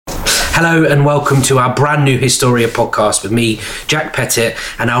Hello and welcome to our brand new Historia podcast with me, Jack Pettit,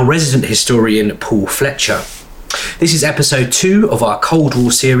 and our resident historian, Paul Fletcher. This is episode 2 of our Cold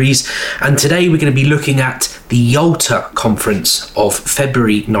War series, and today we're going to be looking at the Yalta Conference of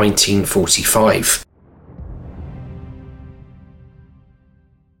February 1945.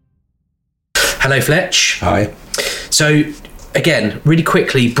 Hello, Fletch. Hi. So, again, really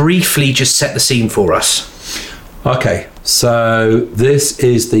quickly, briefly just set the scene for us. Okay, so this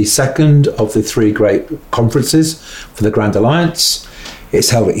is the second of the 3 great conferences for the Grand Alliance.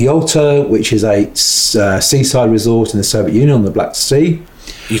 It's held at Yalta, which is a seaside resort in the Soviet Union on the Black Sea.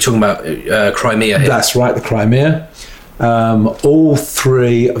 You're talking about Crimea here? That's right, the Crimea. All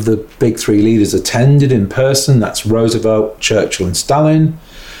 3 of the big 3 leaders attended in person. That's Roosevelt, Churchill and Stalin.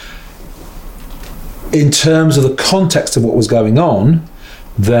 In terms of the context of what was going on,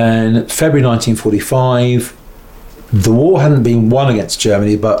 then February 1945, the war hadn't been won against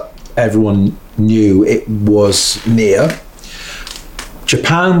Germany, but everyone knew it was near.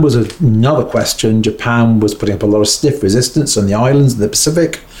 Japan was another question. Japan was putting up a lot of stiff resistance on the islands in the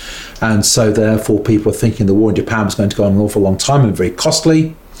Pacific, and so therefore people were thinking the war in Japan was going to go on an awful long time and very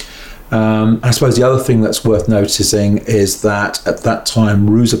costly. I suppose the other thing that's worth noticing is that at that time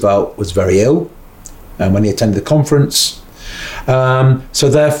Roosevelt was very ill when he attended the conference. So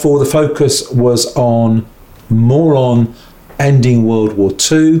therefore the focus was more on ending World War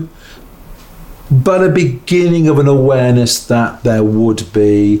II, but a beginning of an awareness that there would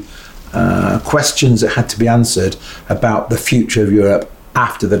be questions that had to be answered about the future of Europe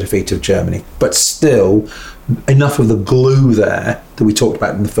after the defeat of Germany. But still, enough of the glue there that we talked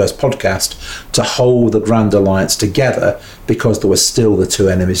about in the first podcast to hold the Grand Alliance together, because there were still the 2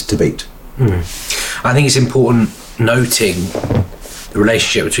 enemies to beat. I think it's important noting the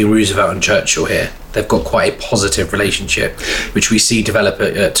relationship between Roosevelt and Churchill here. They've got quite a positive relationship, which we see develop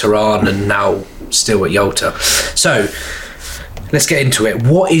at Tehran and now still at Yalta. So let's get into it.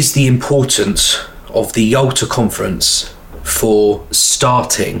 What is the importance of the Yalta Conference for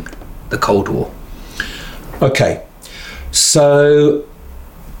starting the Cold War? Okay, so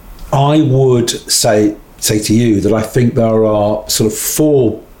I would say to you that I think there are sort of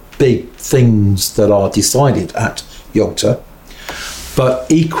 4 big things that are decided at Yalta, but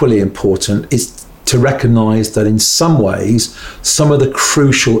equally important is to recognise that in some ways some of the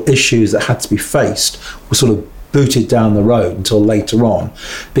crucial issues that had to be faced were sort of booted down the road until later on,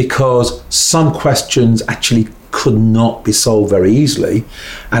 because some questions actually could not be solved very easily,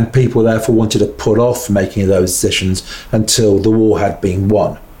 and people therefore wanted to put off making those decisions until the war had been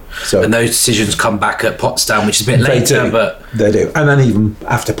won. So, and those decisions come back at Potsdam, which is a bit later, but they do, and then even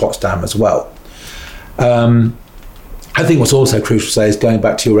after Potsdam as well. I think what's also crucial to say is, going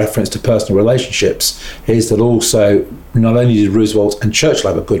back to your reference to personal relationships, is that also not only did Roosevelt and Churchill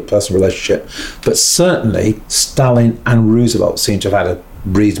have a good personal relationship, but certainly Stalin and Roosevelt seem to have had a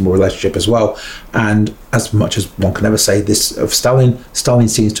reasonable relationship as well. And as much as one can ever say this of Stalin, Stalin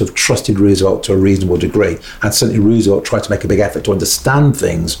seems to have trusted Roosevelt to a reasonable degree, and certainly Roosevelt tried to make a big effort to understand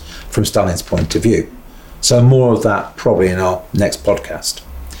things from Stalin's point of view. So more of that probably in our next podcast.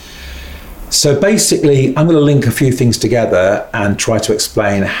 So basically, I'm going to link a few things together and try to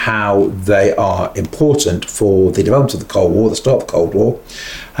explain how they are important for the development of the Cold War, the start of the Cold War.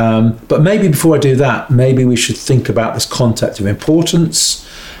 But maybe before I do that, maybe we should think about this concept of importance,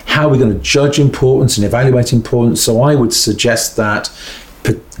 how we're going to judge importance and evaluate importance. So I would suggest that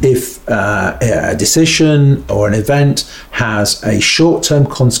if a decision or an event has a short-term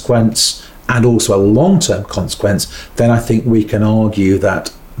consequence and also a long-term consequence, then I think we can argue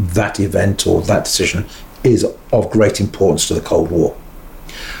that that event or that decision is of great importance to the Cold War.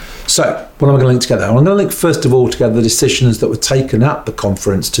 So what am I going to link together? I'm going to link first of all together the decisions that were taken at the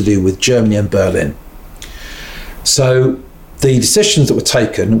conference to do with Germany and Berlin. So the decisions that were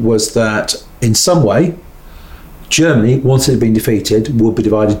taken was that in some way Germany, once it had been defeated, would be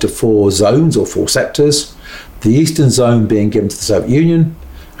divided into 4 zones or 4 sectors, the eastern zone being given to the Soviet Union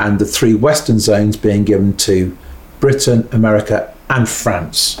and the 3 western zones being given to Britain, America and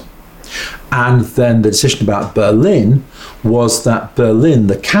France. And then the decision about Berlin was that Berlin,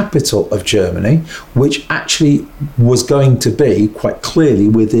 the capital of Germany, which actually was going to be quite clearly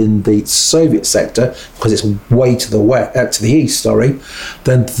within the Soviet sector because it's way to the east,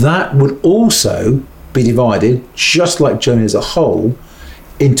 then that would also be divided, just like Germany as a whole,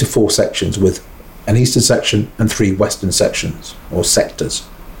 into 4 sections, with an eastern section and 3 western sections or sectors.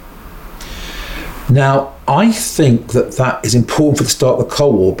 Now, I think that is important for the start of the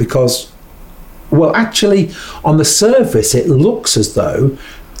Cold War because, well, actually, on the surface, it looks as though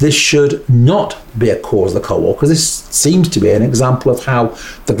this should not be a cause of the Cold War, because this seems to be an example of how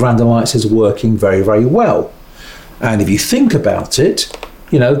the Grand Alliance is working very, very well. And if you think about it,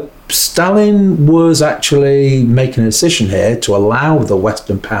 Stalin was actually making a decision here to allow the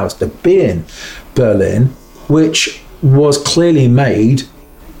Western powers to be in Berlin, which was clearly made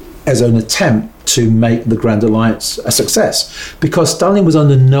as an attempt to make the Grand Alliance a success, because Stalin was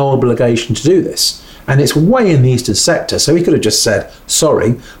under no obligation to do this. And it's way in the eastern sector, so he could have just said,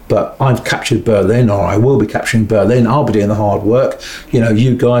 sorry, but I've captured Berlin, or I will be capturing Berlin, I'll be doing the hard work,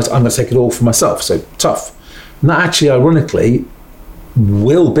 you guys, I'm going to take it all for myself, so tough. And that actually, ironically,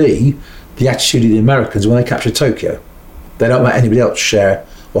 will be the attitude of the Americans when they capture Tokyo. They don't let anybody else share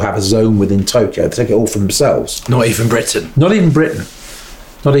or have a zone within Tokyo. They take it all for themselves. Not even Britain. Not even Britain.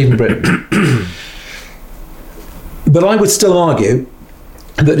 Not even Britain. But I would still argue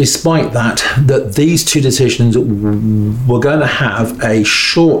that despite that these two decisions were going to have a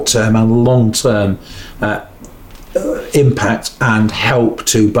short-term and long-term impact and help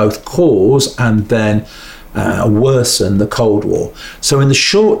to both cause and then worsen the Cold War. So in the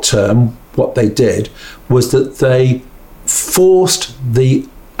short term, what they did was that they forced the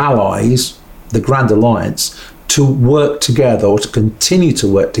Allies, the Grand Alliance, to work together, or to continue to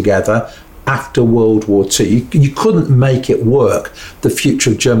work together after World War II. You couldn't make it work, the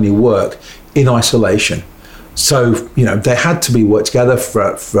future of Germany work, in isolation. So, they had to be worked together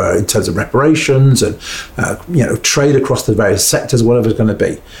for in terms of reparations and, trade across the various sectors, whatever it's going to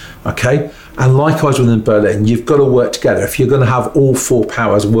be. Okay? And likewise within Berlin, you've got to work together. If you're going to have all four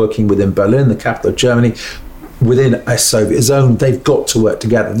powers working within Berlin, the capital of Germany, within a Soviet zone, they've got to work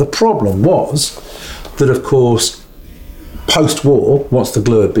together. The problem was that, of course, post-war, once the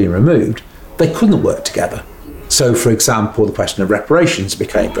glue had been removed, they couldn't work together. So, for example, the question of reparations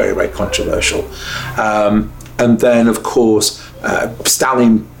became very, very controversial. And then, of course,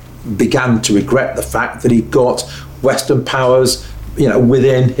 Stalin began to regret the fact that he got Western powers,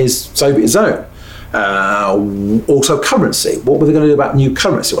 within his Soviet zone. Also currency. What were they going to do about new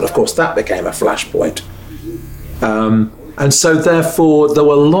currency? Well, of course, that became a flashpoint. And so, therefore, there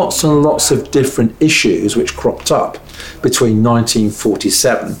were lots and lots of different issues which cropped up between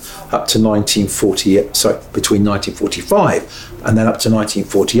 1947 up to between 1945 and then up to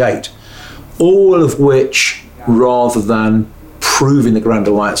 1948, all of which, rather than proving the Grand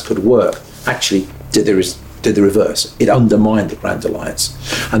Alliance could work, actually did the reverse. It undermined the Grand Alliance.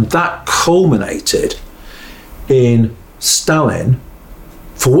 And that culminated in Stalin,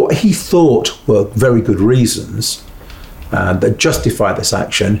 for what he thought were very good reasons that justified this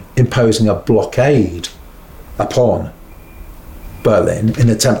action, imposing a blockade upon Berlin in an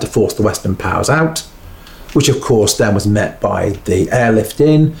attempt to force the Western powers out, which of course then was met by the airlift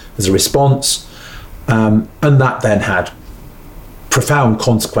in as a response, and that then had profound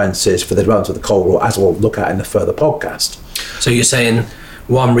consequences for the development of the Cold War, as we'll look at in the further podcast. So you're saying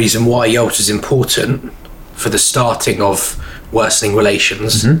one reason why Yalta is important for the starting of worsening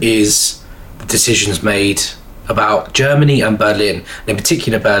relations is the decisions made about Germany and Berlin, and in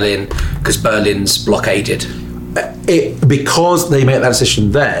particular Berlin, because Berlin's blockaded. Because they make that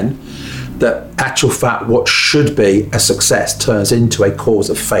decision then, that actual fact what should be a success turns into a cause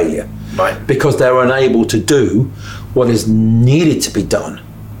of failure. Right. Because they're unable to do what is needed to be done,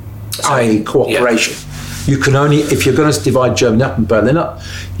 i.e. cooperation. Yeah. You can only, if you're going to divide Germany up and Berlin up,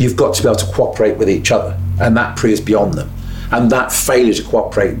 you've got to be able to cooperate with each other, and that proves beyond them. And that failure to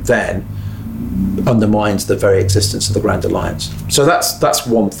cooperate then undermines the very existence of the Grand Alliance. So that's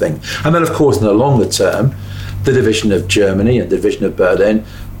one thing. And then, of course, in the longer term, the division of Germany and the division of Berlin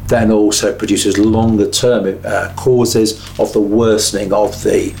then also produces longer term causes of the worsening of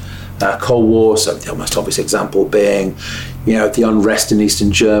the Cold War. So the most obvious example being, the unrest in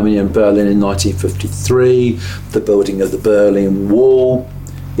Eastern Germany and Berlin in 1953, the building of the Berlin Wall,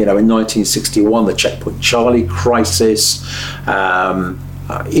 in 1961, the Checkpoint Charlie crisis,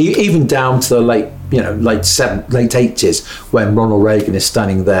 even down to the late 80s, when Ronald Reagan is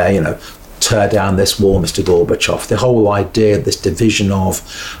standing there, tear down this wall, Mr. Gorbachev. The whole idea of this division of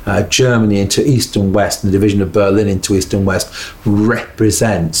Germany into East and West and the division of Berlin into East and West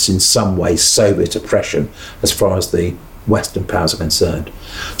represents in some ways Soviet oppression as far as the Western powers are concerned.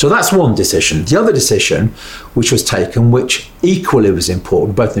 So that's one decision. The other decision which was taken, which equally was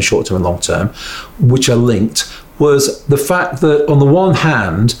important, both in the short term and long term, which are linked, was the fact that on the one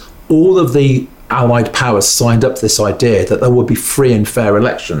hand, all of the Allied powers signed up to this idea that there would be free and fair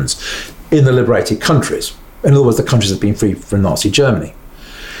elections in the liberated countries. In other words, the countries that had been free from Nazi Germany.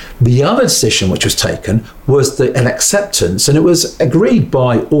 The other decision which was taken was an acceptance, and it was agreed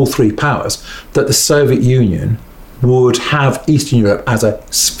by all three powers, that the Soviet Union would have Eastern Europe as a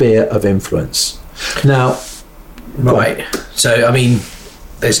sphere of influence. Now, right. So, I mean,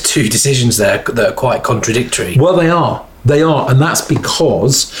 there's two decisions there that are quite contradictory. Well, they are, and that's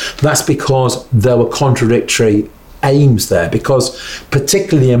because there were contradictory aims there, because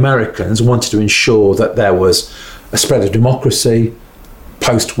particularly Americans wanted to ensure that there was a spread of democracy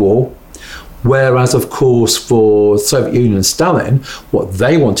post-war, whereas, of course, for the Soviet Union and Stalin, what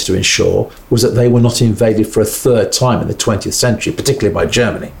they wanted to ensure was that they were not invaded for a third time in the 20th century, particularly by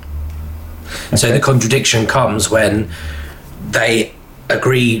Germany. Okay. So the contradiction comes when they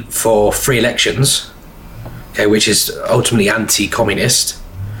agree for free elections, okay, which is ultimately anti-communist,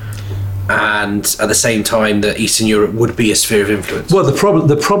 and at the same time that Eastern Europe would be a sphere of influence. Well,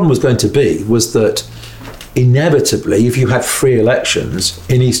 the problem was going to be was that inevitably, if you had free elections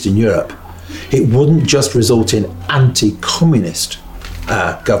in Eastern Europe, it wouldn't just result in anti-communist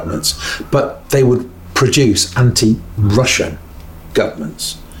governments, but they would produce anti-Russian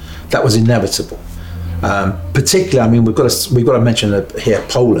governments. That was inevitable. Particularly, I mean, we've got to mention here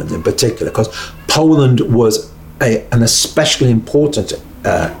Poland in particular, because Poland was an especially important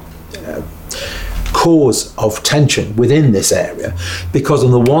cause of tension within this area, because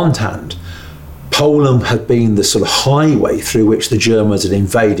on the one hand, Poland had been the sort of highway through which the Germans had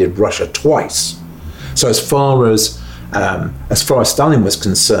invaded Russia twice. So as far as Stalin was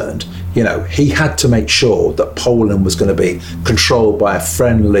concerned, he had to make sure that Poland was going to be controlled by a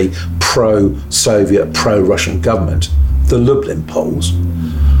friendly, pro-Soviet, pro-Russian government, the Lublin Poles.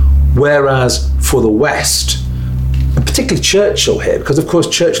 Whereas for the West, and particularly Churchill here, because of course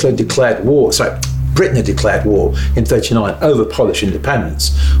Churchill had declared war, Britain had declared war in 1939 over Polish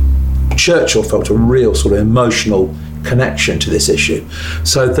independence. Churchill felt a real sort of emotional connection to this issue.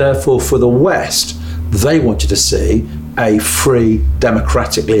 So therefore, for the West, they wanted to see a free,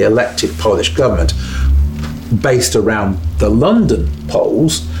 democratically elected Polish government based around the London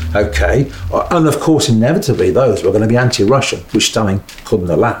Poles, okay, and of course, inevitably, those were going to be anti-Russian, which Stalin couldn't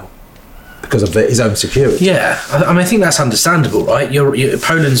allow because of his own security. Yeah, I mean, I think that's understandable, right?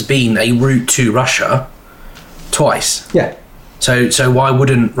 Poland's been a route to Russia twice. Yeah. So why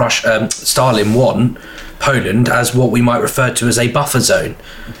wouldn't Stalin want Poland as what we might refer to as a buffer zone?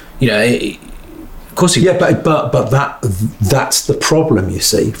 Of course he... Yeah, but that's the problem, you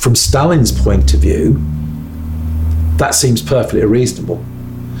see. From Stalin's point of view, that seems perfectly reasonable.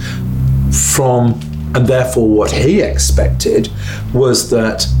 And therefore what he expected was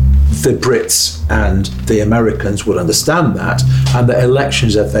that the Brits and the Americans would understand that, and that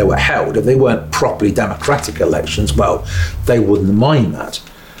elections, if they were held, if they weren't properly democratic elections, well, they wouldn't mind that.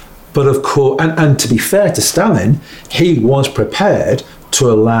 But of course, and to be fair to Stalin, he was prepared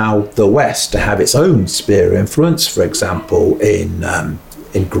to allow the West to have its own sphere of influence. For example, in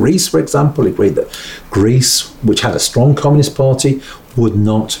Greece, for example, he agreed that Greece, which had a strong communist party, would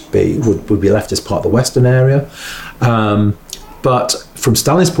be left as part of the Western area. But from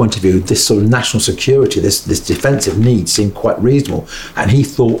Stalin's point of view, this sort of national security, this defensive need seemed quite reasonable, and he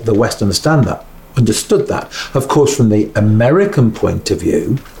thought the West understood that. Of course, from the American point of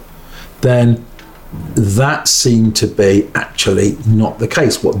view, then that seemed to be actually not the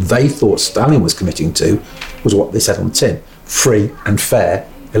case. What they thought Stalin was committing to was what they said on the tin: free and fair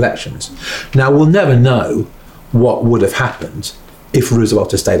elections. Now, we'll never know what would have happened if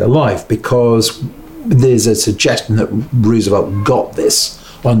Roosevelt had stayed alive, because there's a suggestion that Roosevelt got this,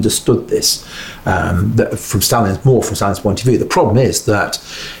 understood this, that from Stalin's point of view. The problem is that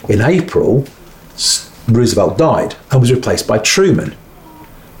in April, Roosevelt died and was replaced by Truman.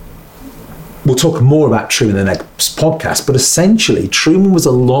 We'll talk more about Truman in the next podcast, but essentially Truman was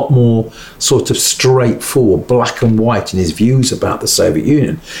a lot more sort of straightforward, black and white in his views about the Soviet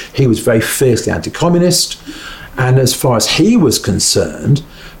Union. He was very fiercely anti-communist, and as far as he was concerned,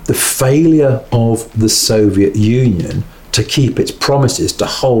 the failure of the Soviet Union to keep its promises to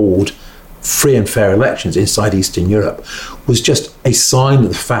hold free and fair elections inside Eastern Europe was just a sign of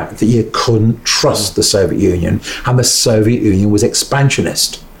the fact that you couldn't trust the Soviet Union, and the Soviet Union was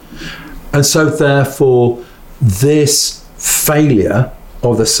expansionist. And so therefore, this failure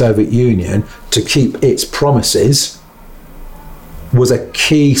of the Soviet Union to keep its promises was a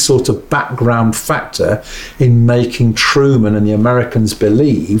key sort of background factor in making Truman and the Americans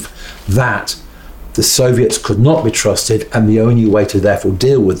believe that the Soviets could not be trusted, and the only way to therefore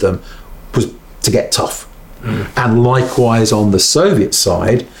deal with them was to get tough. And likewise on the Soviet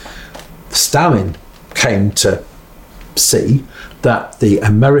side, Stalin came to see that the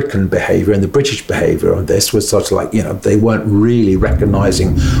American behaviour and the British behaviour on this was sort of like, they weren't really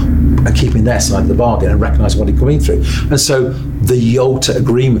recognising and keeping their side of the bargain and recognising what he'd been through. And so the Yalta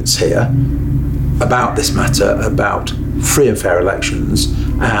agreements here about this matter, about free and fair elections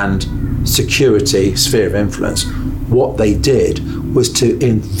and security, sphere of influence, what they did was to,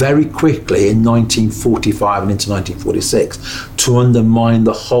 very quickly in 1945 and into 1946, to undermine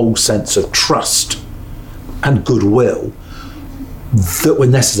the whole sense of trust and goodwill that were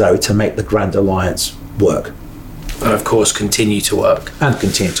necessary to make the Grand Alliance work. And of course, continue to work. And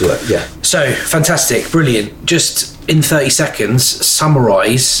continue to work, yeah. So, fantastic, brilliant. Just in 30 seconds,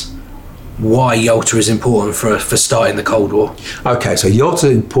 summarise why Yalta is important for starting the Cold War. Okay, so Yalta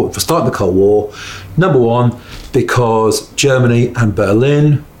is important for starting the Cold War. Number one, because Germany and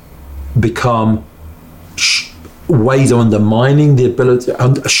Berlin become ways of undermining the ability,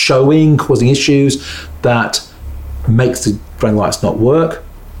 causing issues that makes the Grand Alliance not work,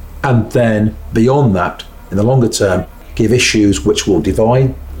 and then beyond that, in the longer term, give issues which will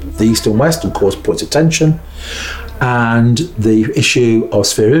divide the East and West and cause points of tension. And the issue of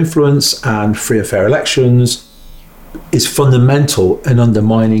sphere of influence and free and fair elections is fundamental in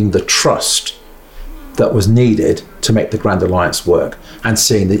undermining the trust that was needed to make the Grand Alliance work, and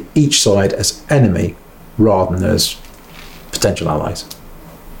seeing each side as enemy rather than as potential allies.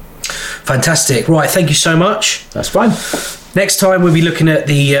 Fantastic. Right, thank you so much. That's fine. Next time we'll be looking at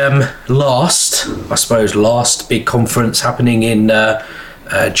the last big conference happening in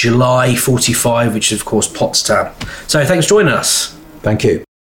July 45, which is of course Potsdam. So thanks for joining us. Thank you.